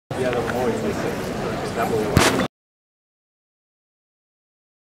And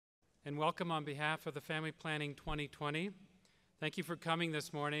welcome on behalf of the Family Planning 2020. Thank you for coming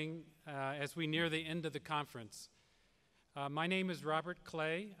this morning as we near the end of the conference. My name is Robert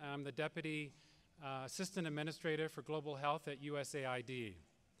Clay. I'm the Deputy Assistant Administrator for Global Health at USAID.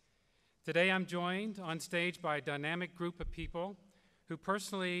 Today I'm joined on stage by a dynamic group of people who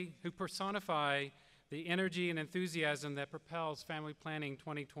personify the energy and enthusiasm that propels Family Planning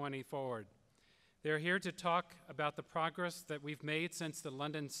 2020 forward. They're here to talk about the progress that we've made since the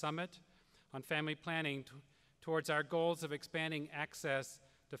London Summit on Family Planning towards our goals of expanding access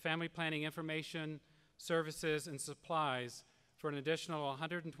to family planning information, services, and supplies for an additional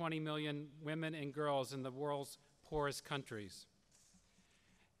 120 million women and girls in the world's poorest countries.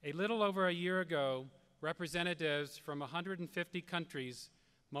 A little over a year ago, representatives from 150 countries,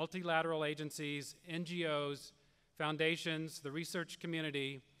 multilateral agencies, NGOs, foundations, the research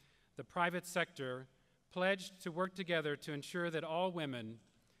community, the private sector, pledged to work together to ensure that all women,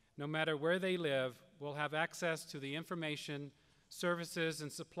 no matter where they live, will have access to the information, services,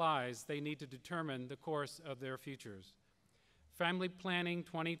 and supplies they need to determine the course of their futures. Family Planning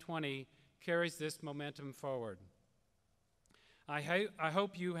 2020 carries this momentum forward. I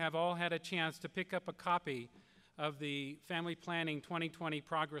hope you have all had a chance to pick up a copy of the Family Planning 2020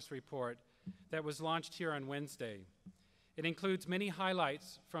 Progress Report that was launched here on Wednesday. It includes many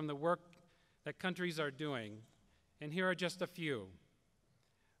highlights from the work that countries are doing, and here are just a few.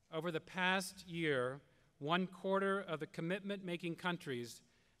 Over the past year, 1/4 of the commitment-making countries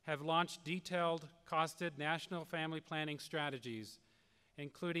have launched detailed, costed national family planning strategies,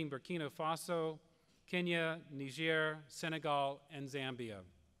 including Burkina Faso, Kenya, Niger, Senegal, and Zambia.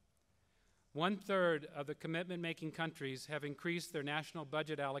 1/3 of the commitment-making countries have increased their national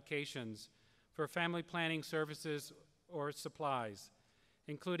budget allocations for family planning services or supplies,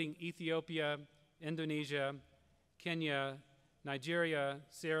 including Ethiopia, Indonesia, Kenya, Nigeria,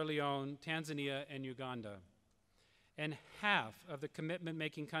 Sierra Leone, Tanzania, and Uganda. And half of the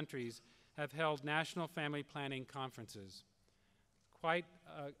commitment-making countries have held national family planning conferences. Quite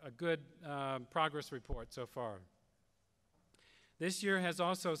a good progress report so far. This year has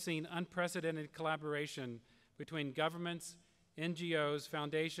also seen unprecedented collaboration between governments, NGOs,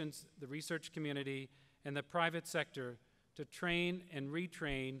 foundations, the research community, and the private sector to train and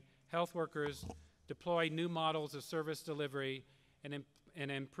retrain health workers, deploy new models of service delivery, and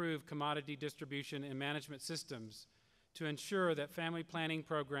improve commodity distribution and management systems to ensure that family planning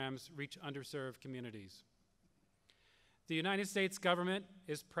programs reach underserved communities. The United States government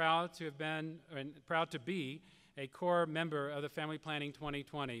is proud to be a core member of the Family Planning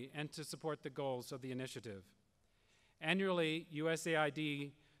 2020 and to support the goals of the initiative. Annually,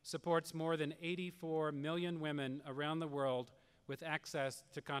 USAID supports more than 84 million women around the world with access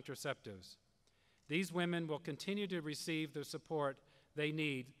to contraceptives. These women will continue to receive the support they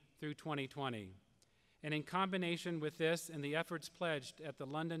need through 2020. And in combination with this and the efforts pledged at the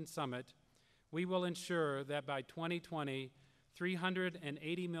London Summit, we will ensure that by 2020,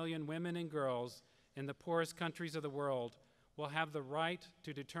 380 million women and girls in the poorest countries of the world will have the right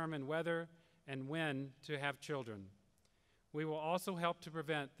to determine whether and when to have children. We will also help to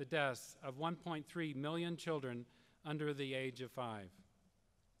prevent the deaths of 1.3 million children under the age of 5.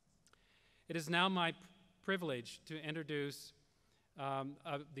 It is now my privilege to introduce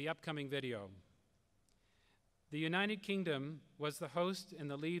the upcoming video. The United Kingdom was the host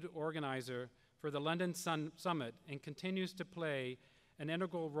and the lead organizer for the London Summit and continues to play an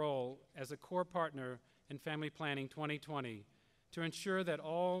integral role as a core partner in Family Planning 2020 to ensure that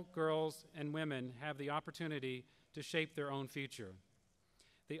all girls and women have the opportunity to shape their own future.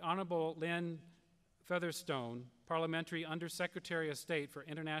 The Honorable Lynn Featherstone, Parliamentary Undersecretary of State for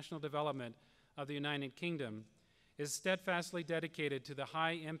International Development of the United Kingdom, is steadfastly dedicated to the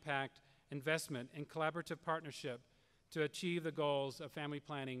high-impact investment and collaborative partnership to achieve the goals of Family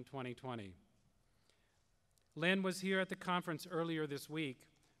Planning 2020. Lynn was here at the conference earlier this week,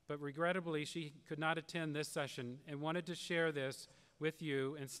 but regrettably she could not attend this session and wanted to share this with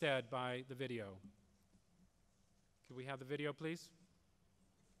you instead by the video. Could we have the video, please?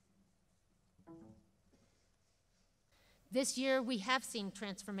 This year, we have seen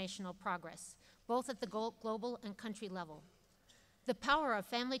transformational progress, both at the global and country level. The power of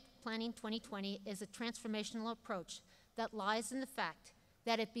Family Planning 2020 is a transformational approach that lies in the fact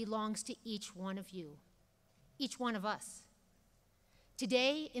that it belongs to each one of you, each one of us.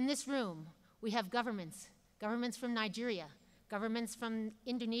 Today, in this room, we have governments from Nigeria, governments from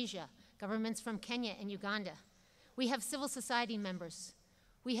Indonesia, governments from Kenya and Uganda. We have civil society members.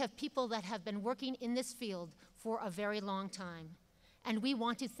 We have people that have been working in this field for a very long time. and we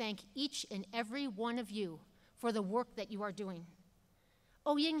want to thank each and every one of you for the work that you are doing.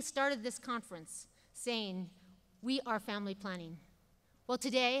 Oying started this conference saying, "We are family planning." Well,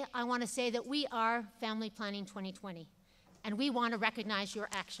 today I want to say that we are Family Planning 2020, and we want to recognize your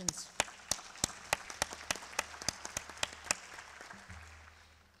actions.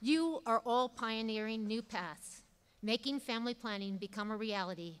 You are all pioneering new paths, making family planning become a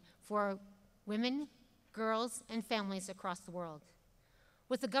reality for women, girls, and families across the world.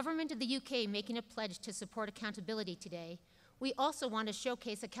 With the government of the UK making a pledge to support accountability today, we also want to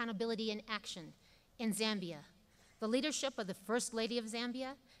showcase accountability in action in Zambia. The leadership of the First Lady of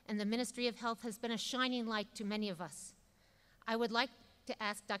Zambia and the Ministry of Health has been a shining light to many of us. I would like to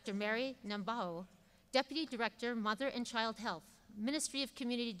ask Dr. Mary Nambaho, Deputy Director, Mother and Child Health, Ministry of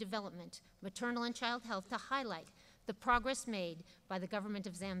Community Development, Maternal and Child Health, to highlight the progress made by the government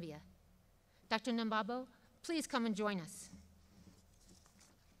of Zambia. Dr. Nambaho, please come and join us.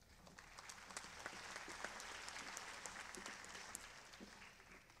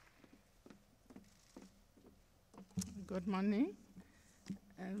 Good morning.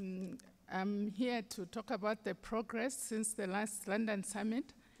 I'm here to talk about the progress since the last London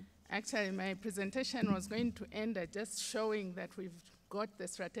Summit. Actually, my presentation was going to end at just showing that we've got the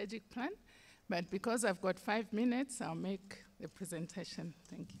strategic plan, but because I've got 5 minutes, I'll make the presentation.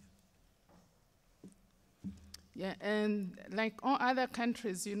 Thank you. Yeah, and like all other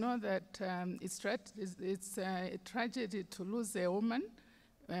countries, you know that it's a tragedy to lose a woman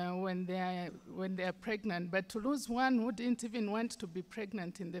when they are pregnant, but to lose one who didn't even want to be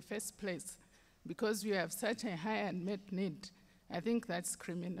pregnant in the first place because we have such a high unmet need, I think that's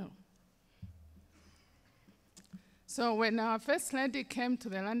criminal. So when our First Lady came to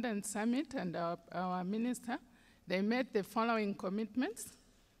the London Summit and our minister, they made the following commitments.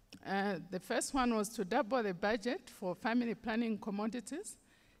 The first one was to double the budget for family planning commodities,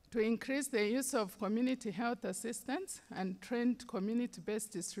 to increase the use of community health assistants and trained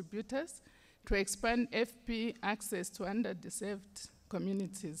community-based distributors, to expand FP access to underdeserved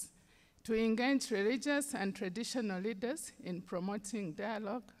communities, to engage religious and traditional leaders in promoting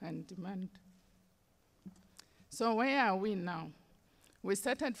dialogue and demand. So where are we now? We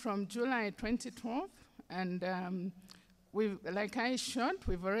started from July 2012, and like I showed,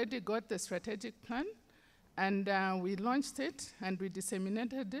 we've already got the strategic plan, and we launched it and we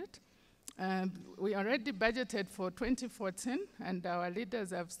disseminated it. We already budgeted for 2014, and our leaders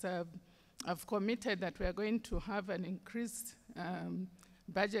have committed that we are going to have an increased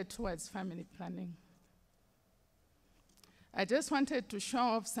budget towards family planning. I just wanted to show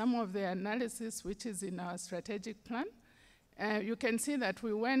off some of the analysis which is in our strategic plan. You can see that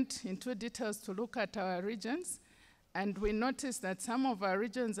we went into details to look at our regions, and we noticed that some of our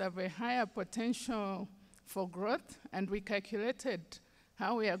regions have a higher potential for growth, and we calculated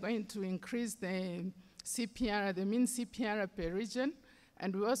how we are going to increase the CPR, the mean CPR per region,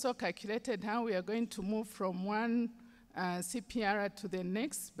 and we also calculated how we are going to move from one CPR to the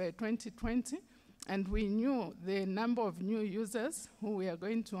next by 2020, and we knew the number of new users who we are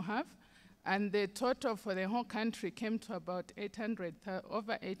going to have, and the total for the whole country came to about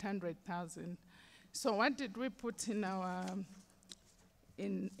over 800,000. So what did we put in our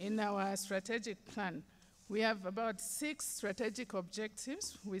strategic plan? We have about 6 strategic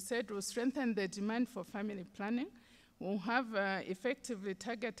objectives. We said we'll strengthen the demand for family planning. We'll have effectively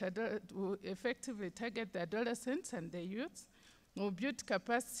target the adolescents and the youth. We'll build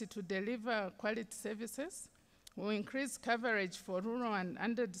capacity to deliver quality services. We'll increase coverage for rural and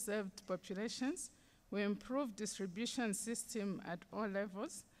underdeserved populations. We'll improve distribution system at all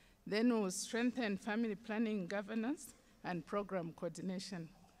levels. Then we'll strengthen family planning governance and program coordination.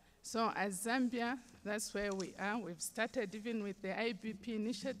 So as Zambia, that's where we are. We've started even with the IBP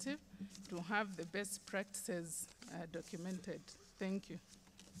initiative to have the best practices documented. Thank you.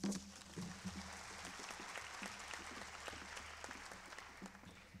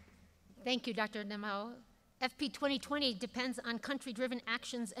 Thank you, Dr. Nambaho. FP 2020 depends on country-driven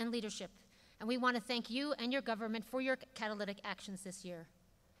actions and leadership, and we want to thank you and your government for your catalytic actions this year.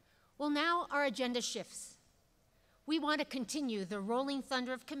 Well, now our agenda shifts. We want to continue the rolling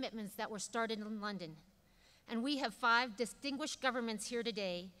thunder of commitments that were started in London, and we have 5 distinguished governments here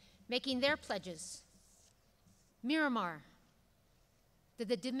today making their pledges. Myanmar, the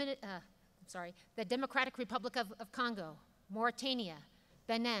Democratic Republic of Congo, Mauritania,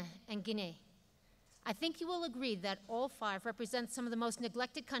 Benin, and Guinea. I think you will agree that all 5 represent some of the most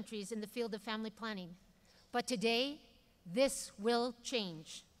neglected countries in the field of family planning. But today, this will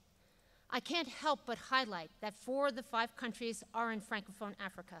change. I can't help but highlight that 4 of the 5 countries are in Francophone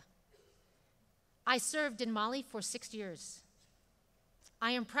Africa. I served in Mali for 6 years.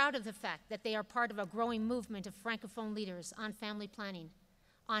 I am proud of the fact that they are part of a growing movement of Francophone leaders on family planning,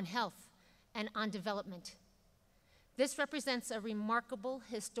 on health, and on development. This represents a remarkable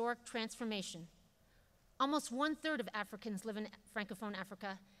historic transformation. Almost 1/3 of Africans live in Francophone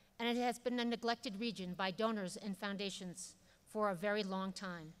Africa, and it has been a neglected region by donors and foundations for a very long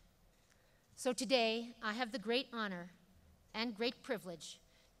time. So today, I have the great honor and great privilege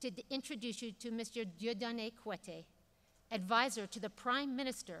to introduce you to Mr. Dieudonné Kouyaté, advisor to the Prime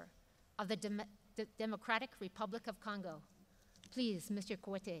Minister of the Democratic Republic of Congo. Please, Mr.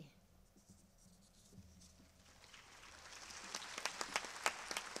 Kouyaté.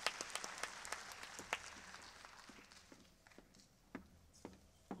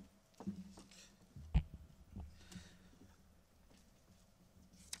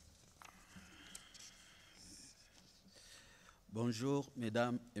 Bonjour,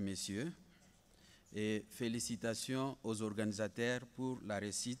 mesdames et messieurs, et félicitations aux organisateurs pour la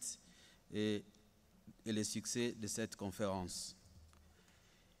réussite et le succès de cette conférence.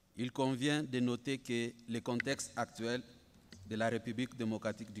 Il convient de noter que le contexte actuel de la République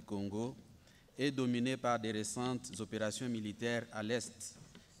démocratique du Congo est dominé par des récentes opérations militaires à l'est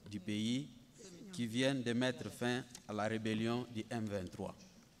du pays qui viennent de mettre fin à la rébellion du M23.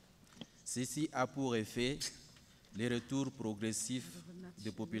 Ceci a pour effet le retour progressif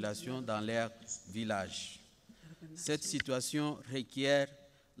des populations dans leurs villages. Cette situation requiert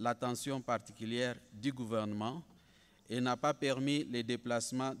l'attention particulière du gouvernement et n'a pas permis le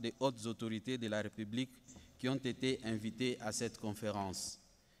déplacement des hautes autorités de la République qui ont été invitées à cette conférence.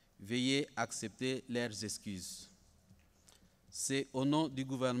 Veuillez accepter leurs excuses. C'est au nom du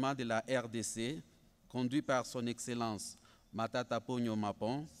gouvernement de la RDC, conduit par son Excellence Matata Ponyo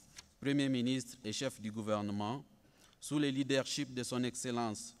Mapon, Premier ministre et chef du gouvernement, sous le leadership de son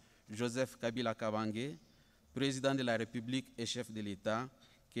Excellence Joseph Kabila Kabange, président de la République et chef de l'État,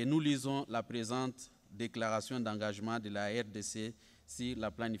 que nous lisons la présente déclaration d'engagement de la RDC sur la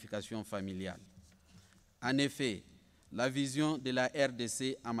planification familiale. En effet, la vision de la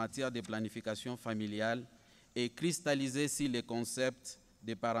RDC en matière de planification familiale est cristallisée sur le concept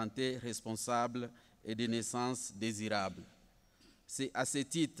de parenté responsable et de naissance désirable. C'est à ce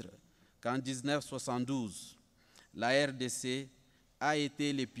titre qu'en 1972, la RDC a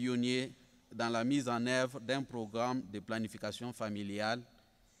été le pionnier dans la mise en œuvre d'un programme de planification familiale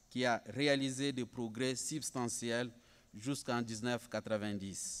qui a réalisé des progrès substantiels jusqu'en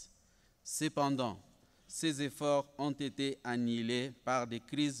 1990. Cependant, ces efforts ont été annihilés par des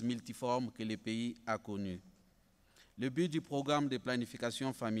crises multiformes que le pays a connues. Le but du programme de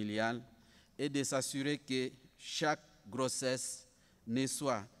planification familiale est de s'assurer que chaque grossesse ne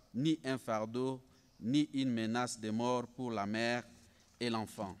soit ni un fardeau, ni une menace de mort pour la mère et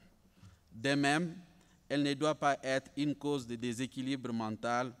l'enfant. De même, elle ne doit pas être une cause de déséquilibre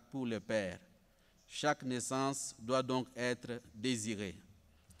mental pour le père. Chaque naissance doit donc être désirée.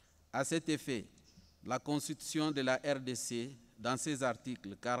 À cet effet, la Constitution de la RDC, dans ses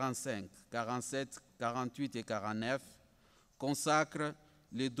articles 45, 47, 48 et 49, consacre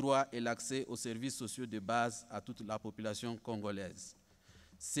les droits et l'accès aux services sociaux de base à toute la population congolaise.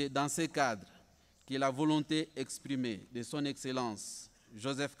 C'est dans ce cadre que la volonté exprimée de son Excellence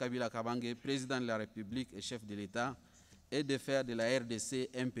Joseph Kabila Kabange, président de la République et chef de l'État, est de faire de la RDC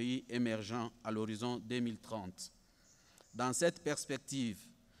un pays émergent à l'horizon 2030. Dans cette perspective,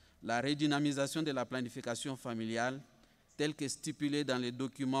 la redynamisation de la planification familiale, telle que stipulée dans les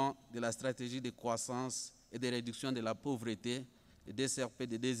documents de la stratégie de croissance et de réduction de la pauvreté, le DCRP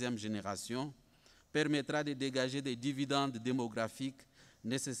de deuxième génération, permettra de dégager des dividendes démographiques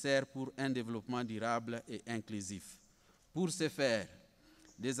nécessaires pour un développement durable et inclusif. Pour ce faire,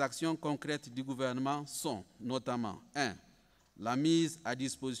 des actions concrètes du gouvernement sont notamment 1. La mise à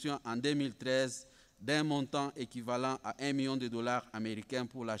disposition en 2013 d'un montant équivalent à $1 million américains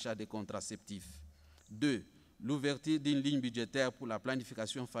pour l'achat de contraceptifs. 2. L'ouverture d'une ligne budgétaire pour la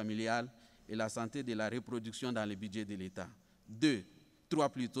planification familiale et la santé de la reproduction dans le budget de l'État. 3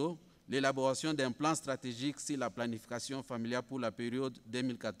 plutôt, l'élaboration d'un plan stratégique sur la planification familiale pour la période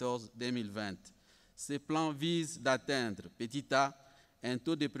 2014-2020. Ce plan vise d'atteindre, petit a, un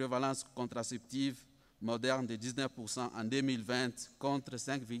taux de prévalence contraceptive moderne de 19% en 2020 contre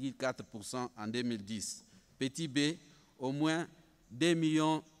 5,4% en 2010. Petit b, au moins 2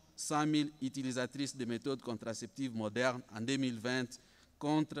 100 000 utilisatrices de méthodes contraceptives modernes en 2020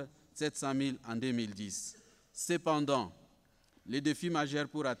 contre 700 000 en 2010. Cependant, les défis majeurs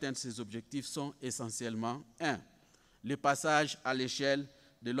pour atteindre ces objectifs sont essentiellement 1. Le passage à l'échelle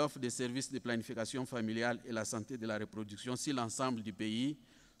de l'offre de services de planification familiale et la santé de la reproduction sur l'ensemble du pays,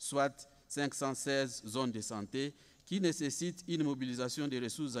 soit 516 zones de santé qui nécessite une mobilisation des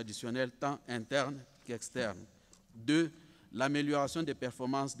ressources additionnelles tant internes qu'externes. 2. L'amélioration des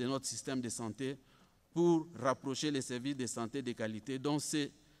performances de notre système de santé pour rapprocher les services de santé de qualité, dont ceux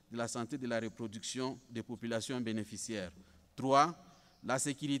de la santé de la reproduction des populations bénéficiaires. 3. La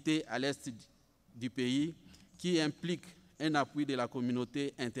sécurité à l'est du pays, qui implique un appui de la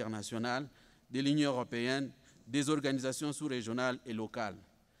communauté internationale, de l'Union européenne, des organisations sous-régionales et locales.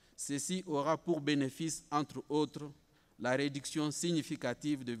 Ceci aura pour bénéfice, entre autres, la réduction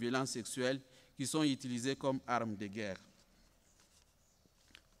significative de violences sexuelles qui sont utilisées comme armes de guerre.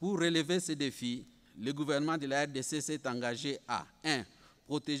 Pour relever ces défis, le gouvernement de la RDC s'est engagé à 1.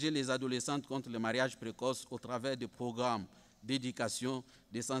 Protéger les adolescentes contre le mariage précoce au travers de programmes d'éducation,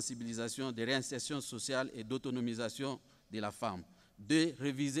 de sensibilisation, de réinsertion sociale et d'autonomisation de la femme. 2.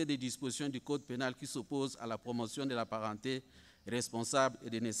 Réviser des dispositions du Code pénal qui s'opposent à la promotion de la parenté responsable et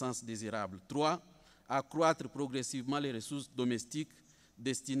des naissances désirables. 3. Accroître progressivement les ressources domestiques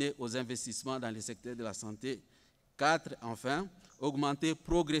destinées aux investissements dans le secteur de la santé. 4. Enfin, augmenter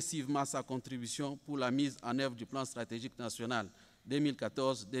progressivement sa contribution pour la mise en œuvre du plan stratégique national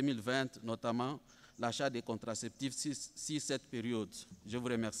 2014-2020, notamment l'achat des contraceptifs sur cette période. Je vous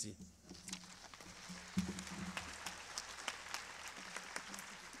remercie.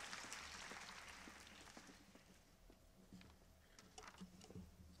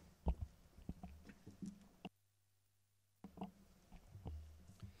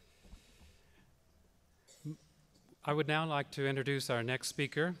 I would now like to introduce our next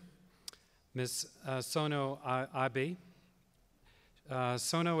speaker, Ms. Sono Abe.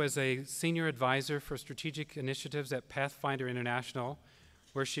 Sono is a senior advisor for strategic initiatives at Pathfinder International,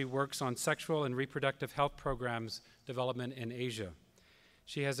 where she works on sexual and reproductive health programs development in Asia.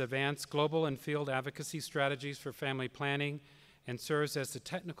 She has advanced global and field advocacy strategies for family planning and serves as the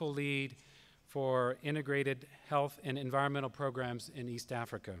technical lead for integrated health and environmental programs in East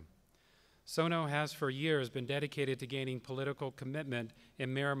Africa. Sono has for years been dedicated to gaining political commitment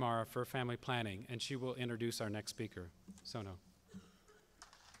in Myanmar for family planning, and she will introduce our next speaker. Sono.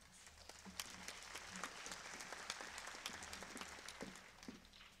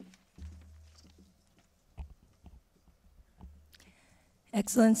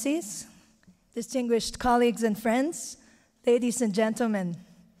 Excellencies, distinguished colleagues and friends, ladies and gentlemen,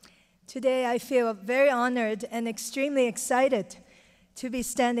 today I feel very honored and extremely excited to be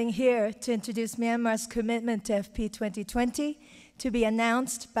standing here to introduce Myanmar's commitment to FP2020 to be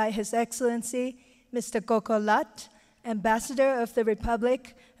announced by His Excellency Mr. Koko Lat, Ambassador of the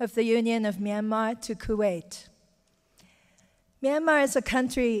Republic of the Union of Myanmar to Kuwait. Myanmar is a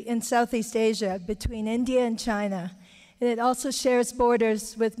country in Southeast Asia between India and China, and it also shares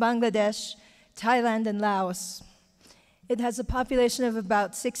borders with Bangladesh, Thailand, and Laos. It has a population of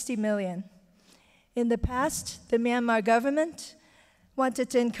about 60 million. In the past, the Myanmar government wanted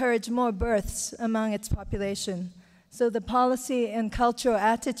to encourage more births among its population, so the policy and cultural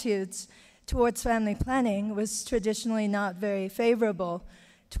attitudes towards family planning was traditionally not very favorable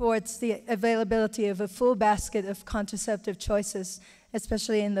towards the availability of a full basket of contraceptive choices,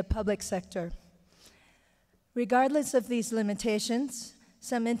 especially in the public sector. Regardless of these limitations,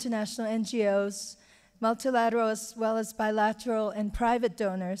 some international NGOs, multilateral as well as bilateral and private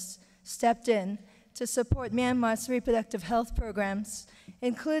donors, stepped in to support Myanmar's reproductive health programs,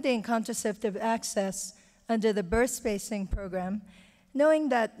 including contraceptive access under the birth spacing program, knowing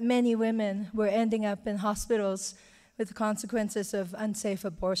that many women were ending up in hospitals with the consequences of unsafe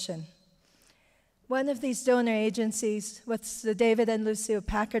abortion. One of these donor agencies was the David and Lucille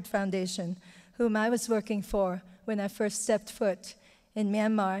Packard Foundation, whom I was working for when I first stepped foot in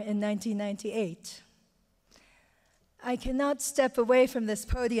Myanmar in 1998. I cannot step away from this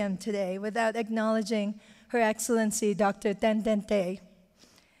podium today without acknowledging Her Excellency Dr. Ten Ten Tay,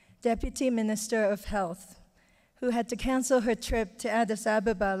 Deputy Minister of Health, who had to cancel her trip to Addis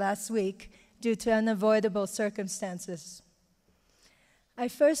Ababa last week due to unavoidable circumstances. I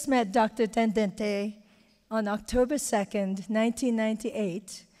first met Dr. Ten Ten Tay on October 2nd,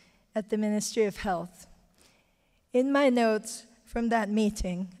 1998, at the Ministry of Health. In my notes from that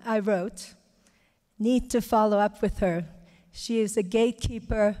meeting, I wrote, "Need to follow up with her. She is a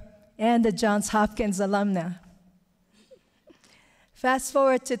gatekeeper and a Johns Hopkins alumna." Fast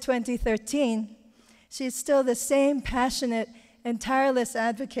forward to 2013, she's still the same passionate and tireless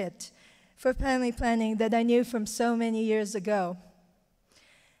advocate for family planning that I knew from so many years ago.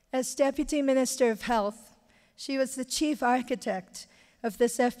 As Deputy Minister of Health, she was the chief architect of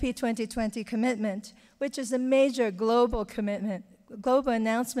this FP2020 commitment, which is a major global commitment, global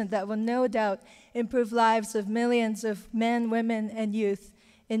announcement that will no doubt improve lives of millions of men, women, and youth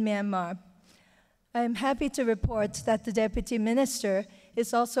in Myanmar. I am happy to report that the Deputy Minister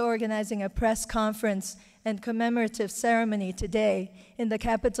is also organizing a press conference and commemorative ceremony today in the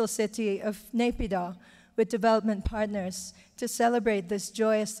capital city of Naypyidaw with development partners to celebrate this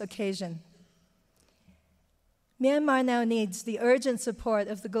joyous occasion. Myanmar now needs the urgent support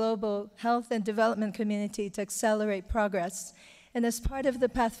of the global health and development community to accelerate progress. And as part of the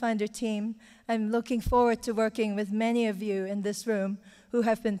Pathfinder team, I'm looking forward to working with many of you in this room who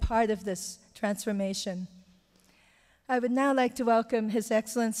have been part of this transformation. I would now like to welcome His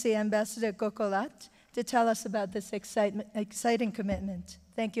Excellency Ambassador Gokolat to tell us about this exciting commitment.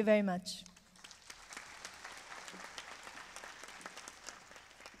 Thank you very much.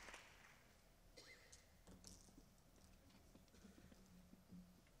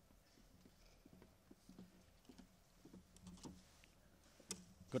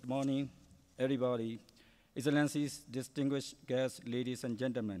 Good morning, everybody. Excellencies, distinguished guests, ladies and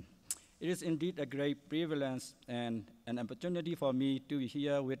gentlemen. It is indeed a great privilege and an opportunity for me to be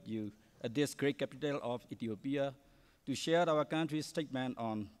here with you at this great capital of Ethiopia to share our country's statement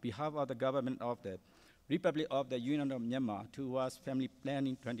on behalf of the government of the Republic of the Union of Myanmar towards Family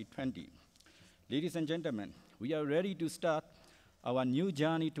Planning 2020. Ladies and gentlemen, we are ready to start our new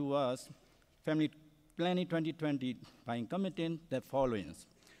journey towards Family Planning 2020 by committing the following.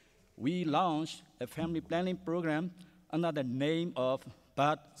 We launched a family planning program under the name of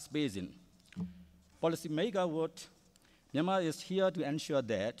Birth Spacing. Policymakers would, Myanmar is here to ensure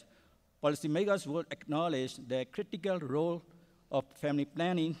that policymakers would acknowledge the critical role of family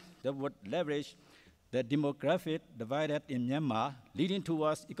planning that would leverage the demographic divide in Myanmar, leading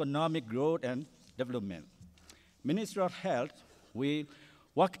towards economic growth and development. Ministry of Health will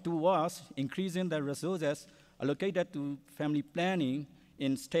work towards increasing the resources allocated to family planning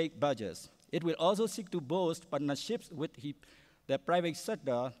in state budgets. It will also seek to boost partnerships with the private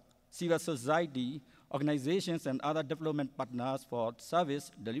sector, civil society, organizations, and other development partners for service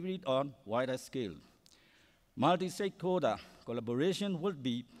delivery on wider scale. Multi-stakeholder collaboration will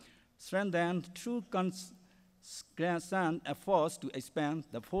be strengthened through constant efforts to expand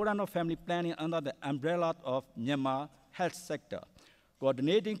the forum of family planning under the umbrella of Myanmar health sector,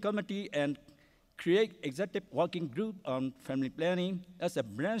 coordinating committee and create executive working group on family planning as a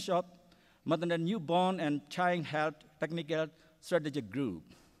branch of maternal, newborn, and child health technical strategic group.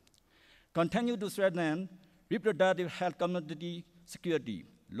 Continue to strengthen reproductive health community security,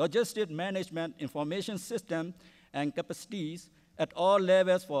 logistic management, information system, and capacities at all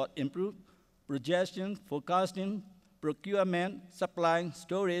levels for improved projection, forecasting, procurement, supply,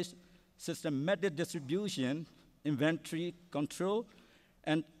 storage, systematic distribution, inventory control,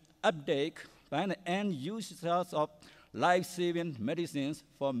 and uptake by the end users of life-saving medicines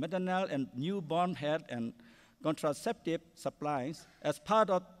for maternal and newborn health and contraceptive supplies as part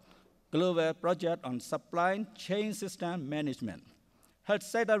of global project on supply chain system management. Health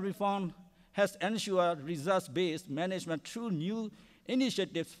sector reform has ensured results-based management through new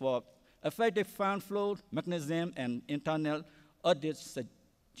initiatives for effective fund flow mechanism and internal audit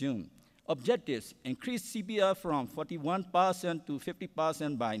June. Objectives: increase CPR from 41% to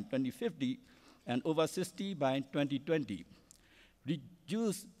 50% by 2050 and over 60% by 2020.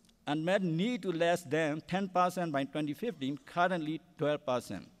 Reduce unmet need to less than 10% by 2015, currently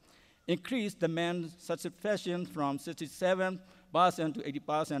 12%. Increase demand satisfaction from 67% to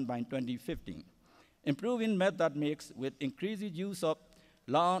 80% by 2015. Improving method mix with increased use of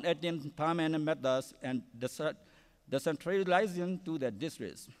long-acting permanent methods and decentralization to the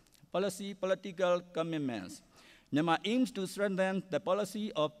districts. Political commitments. Myanmar aims to strengthen the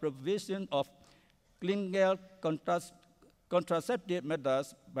policy of provision of clinical contraceptive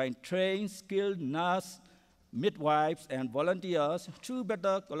methods by training skilled nurses, midwives, and volunteers through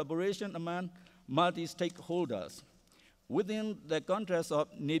better collaboration among multi-stakeholders. Within the context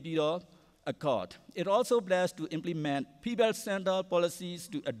of Naypyidaw Accord, it also pledged to implement people-centered policies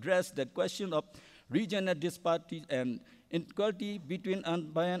to address the question of regional disparities and inequality between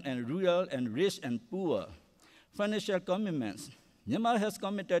urban and rural and rich and poor. Financial commitments. Myanmar has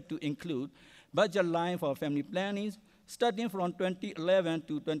committed to include budget line for family planning starting from 2011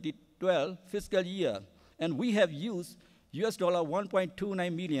 to 2012 fiscal year, and we have used US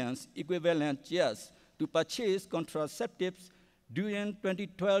 $1.29 million equivalent just to purchase contraceptives during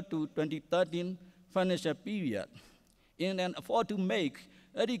 2012 to 2013 financial period. In an effort to make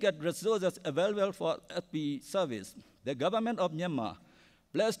adequate resources available for FP service, the government of Myanmar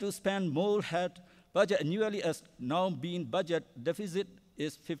pledged to spend more health budget annually as now being budget deficit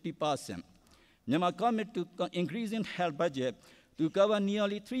is 50%. Myanmar committed to increasing health budget to cover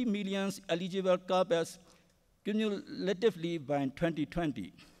nearly 3 million eligible couples cumulatively by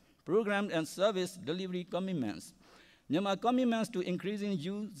 2020. program and service delivery commitments. Myanmar's commitments to increasing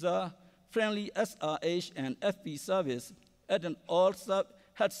user-friendly SRH and FP service at an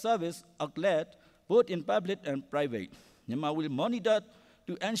all-health service outlet, both in public and private. Myanmar will monitor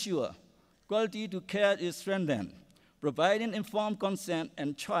to ensure quality to care is strengthened, providing informed consent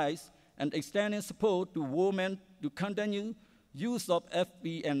and choice, and extending support to women to continue use of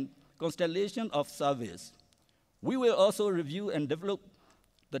FP and constellation of service. We will also review and develop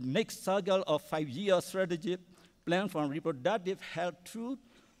the next cycle of 5-year strategic plan for reproductive health through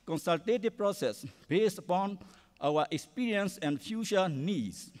consultative process based upon our experience and future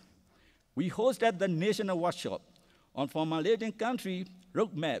needs. We hosted the national workshop on formulating country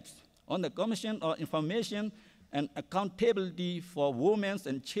roadmaps on the Commission on Information and Accountability for Women's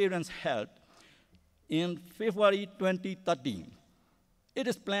and Children's Health in February 2013. It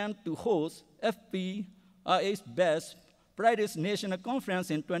is planned to host FPRA's Best Practice National Conference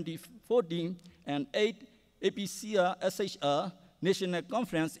in 2014 and 8 APCR SHR National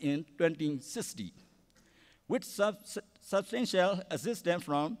Conference in 2060. With substantial assistance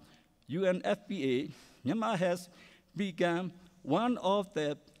from UNFPA, Myanmar has become one of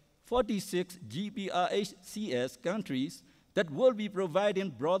the 46 GPRHCS countries that will be providing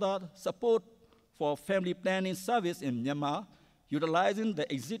broader support for family planning service in Myanmar, utilizing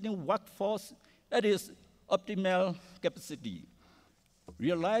the existing workforce at its optimal capacity.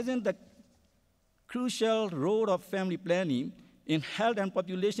 Realizing the crucial role of family planning in health and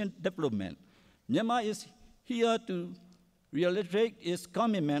population development, Myanmar is here to reiterate its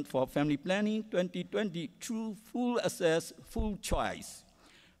commitment for family planning 2020 through full access, full choice.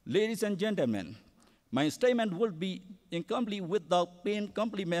 Ladies and gentlemen, my statement would be incomplete without paying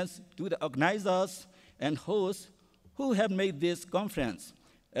compliments to the organizers and hosts who have made this conference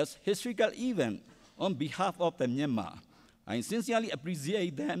a historical event on behalf of the Myanmar. I sincerely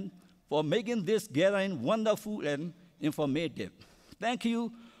appreciate them for making this gathering wonderful and informative. Thank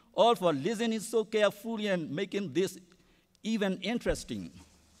you all for listening so carefully and making this event interesting.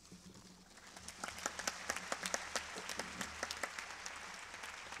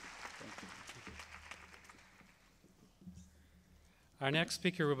 Our next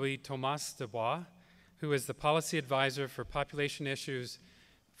speaker will be Thomas Dubois, who is the Policy Advisor for Population Issues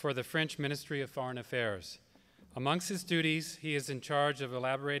for the French Ministry of Foreign Affairs. Amongst his duties, he is in charge of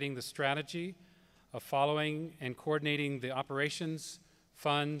elaborating the strategy of following and coordinating the operations,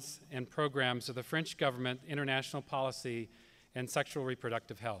 funds, and programs of the French government, international policy, and sexual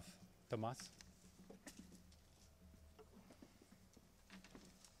reproductive health. Thomas?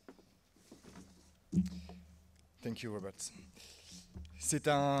 Thank you, Robert. C'est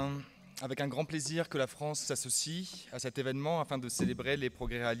avec un grand plaisir que la France s'associe à cet événement afin de célébrer les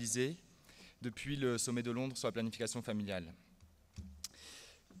progrès réalisés depuis le sommet de Londres sur la planification familiale.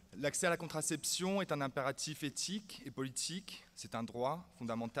 L'accès à la contraception est un impératif éthique et politique, c'est un droit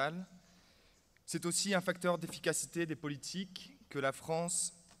fondamental. C'est aussi un facteur d'efficacité des politiques que la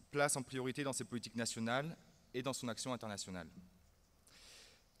France place en priorité dans ses politiques nationales et dans son action internationale.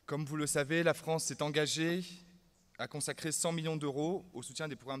 Comme vous le savez, la France s'est engagée à consacrer 100 millions d'euros au soutien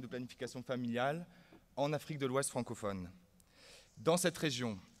des programmes de planification familiale en Afrique de l'Ouest francophone. Dans cette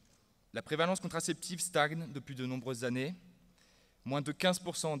région, la prévalence contraceptive stagne depuis de nombreuses années. Moins de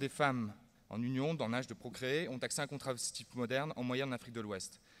 15% des femmes en union, dans l'âge de procréer, ont accès à un contraceptif moderne en moyenne en Afrique de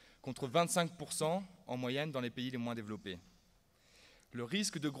l'Ouest, contre 25% en moyenne dans les pays les moins développés. Le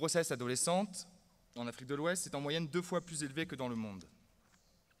risque de grossesse adolescente en Afrique de l'Ouest est en moyenne 2 fois plus élevé que dans le monde.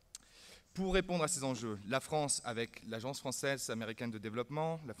 Pour répondre à ces enjeux, la France, avec l'Agence française américaine de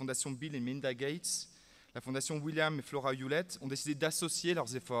développement, la Fondation Bill et Melinda Gates, la Fondation William et Flora Hewlett, ont décidé d'associer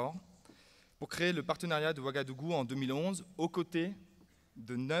leurs efforts pour créer le partenariat de Ouagadougou en 2011, aux côtés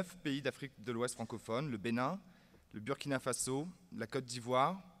de 9 pays d'Afrique de l'Ouest francophone, le Bénin, le Burkina Faso, la Côte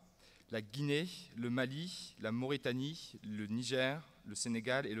d'Ivoire, la Guinée, le Mali, la Mauritanie, le Niger, le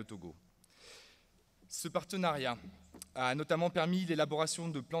Sénégal et le Togo. Ce partenariat a notamment permis l'élaboration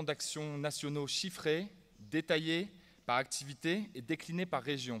de plans d'action nationaux chiffrés, détaillés par activité et déclinés par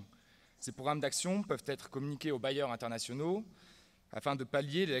région. Ces programmes d'action peuvent être communiqués aux bailleurs internationaux afin de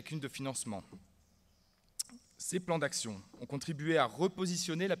pallier les lacunes de financement. Ces plans d'action ont contribué à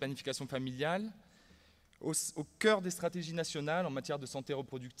repositionner la planification familiale au cœur des stratégies nationales en matière de santé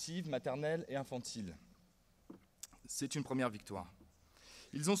reproductive, maternelle et infantile. C'est une première victoire.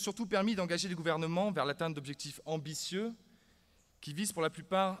 Ils ont surtout permis d'engager les gouvernements vers l'atteinte d'objectifs ambitieux qui visent pour la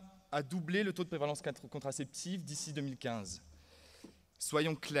plupart à doubler le taux de prévalence contraceptive d'ici 2015.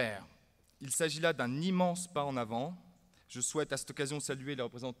 Soyons clairs, il s'agit là d'un immense pas en avant. Je souhaite à cette occasion saluer les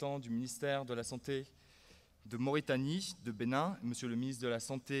représentants du ministère de la Santé de Mauritanie, de Bénin, et Monsieur le ministre de la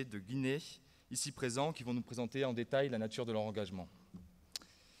Santé de Guinée, ici présents, qui vont nous présenter en détail la nature de leur engagement.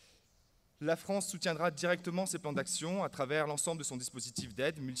 La France soutiendra directement ces plans d'action à travers l'ensemble de son dispositif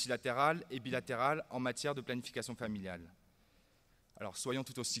d'aide multilatéral et bilatéral en matière de planification familiale. Alors soyons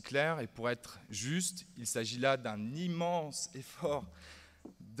tout aussi clairs, et pour être juste, il s'agit là d'un immense effort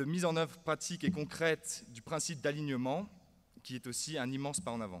de mise en œuvre pratique et concrète du principe d'alignement, qui est aussi un immense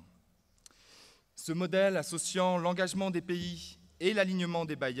pas en avant. Ce modèle associant l'engagement des pays et l'alignement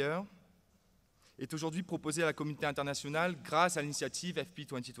des bailleurs est aujourd'hui proposé à la communauté internationale grâce à l'initiative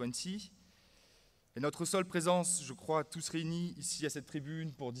FP2020. Et notre seule présence, je crois, tous réunis ici à cette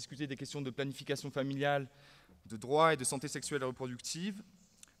tribune pour discuter des questions de planification familiale, de droit et de santé sexuelle et reproductive,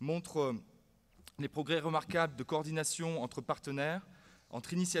 montre les progrès remarquables de coordination entre partenaires,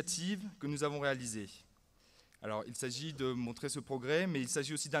 entre initiatives que nous avons réalisées. Alors, il s'agit de montrer ce progrès, mais il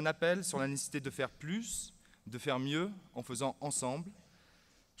s'agit aussi d'un appel sur la nécessité de faire plus, de faire mieux, en faisant ensemble.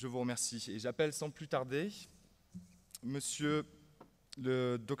 Je vous remercie. Et j'appelle sans plus tarder Monsieur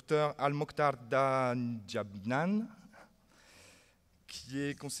le docteur Al-Mokhtar Dajabnan, qui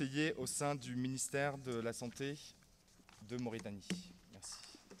est conseiller au sein du ministère de la Santé de Mauritanie. Merci.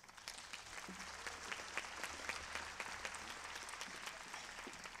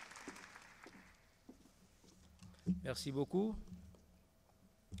 Merci beaucoup.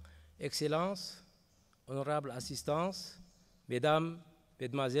 Excellences, honorable assistance, mesdames,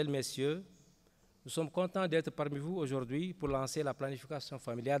 mesdemoiselles, messieurs, nous sommes contents d'être parmi vous aujourd'hui pour lancer la planification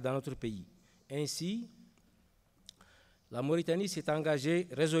familiale dans notre pays. Ainsi, la Mauritanie s'est engagée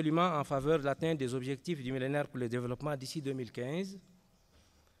résolument en faveur de l'atteinte des objectifs du millénaire pour le développement d'ici 2015.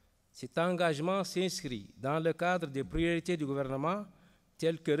 Cet engagement s'inscrit dans le cadre des priorités du gouvernement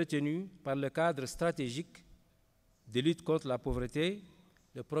telles que retenues par le cadre stratégique de lutte contre la pauvreté,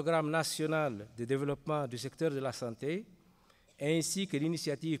 le programme national de développement du secteur de la santé, ainsi que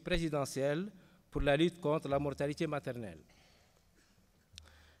l'initiative présidentielle pour la lutte contre la mortalité maternelle.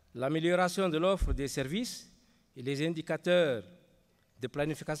 L'amélioration de l'offre des services et les indicateurs de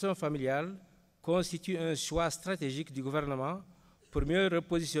planification familiale constituent un choix stratégique du gouvernement pour mieux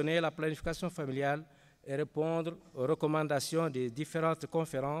repositionner la planification familiale et répondre aux recommandations des différentes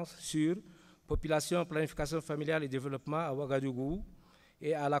conférences sur population, planification familiale et développement à Ouagadougou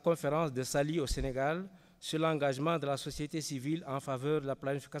et à la conférence de Sali au Sénégal sur l'engagement de la société civile en faveur de la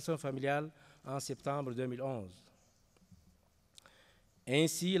planification familiale en septembre 2011.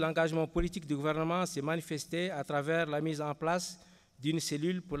 Ainsi, l'engagement politique du gouvernement s'est manifesté à travers la mise en place d'une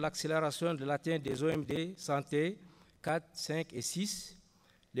cellule pour l'accélération de l'atteinte des OMD santé 4, 5 et 6,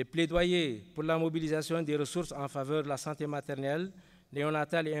 les plaidoyers pour la mobilisation des ressources en faveur de la santé maternelle,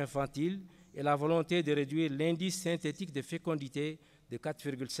 néonatale et infantile, et la volonté de réduire l'indice synthétique de fécondité de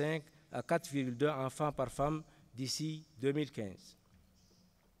 4,5 à 4,2 enfants par femme d'ici 2015.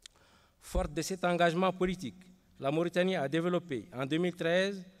 Forte de cet engagement politique, la Mauritanie a développé en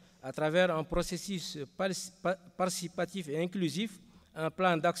 2013, à travers un processus participatif et inclusif, un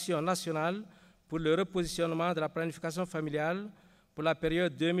plan d'action national pour le repositionnement de la planification familiale pour la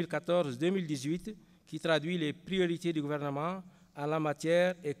période 2014-2018 qui traduit les priorités du gouvernement en la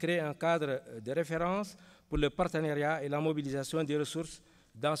matière et crée un cadre de référence pour le partenariat et la mobilisation des ressources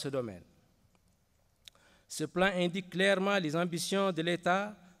dans ce domaine. Ce plan indique clairement les ambitions de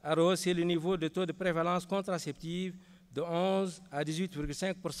l'État à rehausser le niveau de taux de prévalence contraceptive de 11 à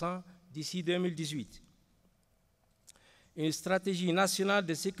 18,5% d'ici 2018. Une stratégie nationale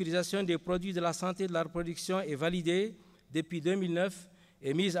de sécurisation des produits de la santé et de la reproduction est validée depuis 2009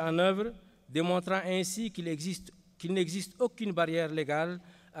 et mise en œuvre, démontrant ainsi qu'il n'existe aucune barrière légale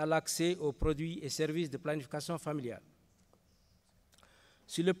à l'accès aux produits et services de planification familiale.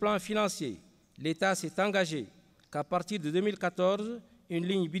 Sur le plan financier, l'État s'est engagé qu'à partir de 2014, une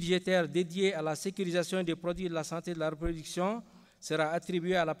ligne budgétaire dédiée à la sécurisation des produits de la santé et de la reproduction sera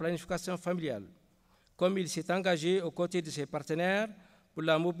attribuée à la planification familiale, comme il s'est engagé aux côtés de ses partenaires pour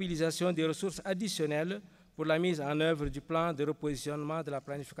la mobilisation des ressources additionnelles pour la mise en œuvre du plan de repositionnement de la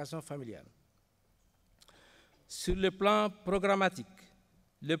planification familiale. Sur le plan programmatique,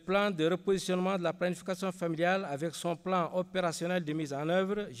 le plan de repositionnement de la planification familiale avec son plan opérationnel de mise en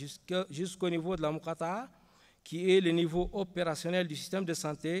œuvre jusqu'au niveau de la Moukhata, qui est le niveau opérationnel du système de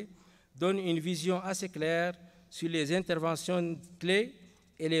santé, donne une vision assez claire sur les interventions clés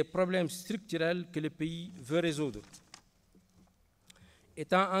et les problèmes structurels que le pays veut résoudre.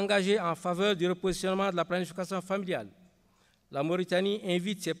 Étant engagé en faveur du repositionnement de la planification familiale, la Mauritanie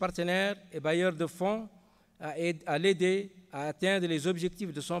invite ses partenaires et bailleurs de fonds à l'aider à atteindre les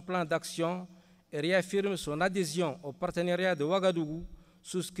objectifs de son plan d'action et réaffirme son adhésion au partenariat de Ouagadougou,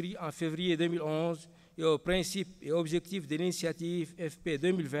 souscrit en février 2011 et aux principes et objectifs de l'initiative FP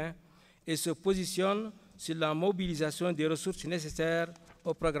 2020 et se positionne sur la mobilisation des ressources nécessaires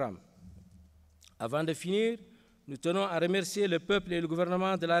au programme. Avant de finir, nous tenons à remercier le peuple et le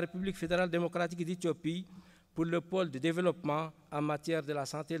gouvernement de la République fédérale démocratique d'Éthiopie pour le pôle de développement en matière de la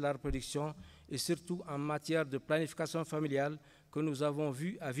santé et de la reproduction et surtout en matière de planification familiale que nous avons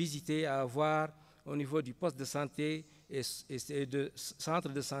vu à visiter, à voir au niveau du poste de santé et de centre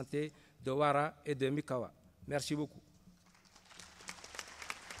de santé de Wara et de Mikawa. Merci beaucoup.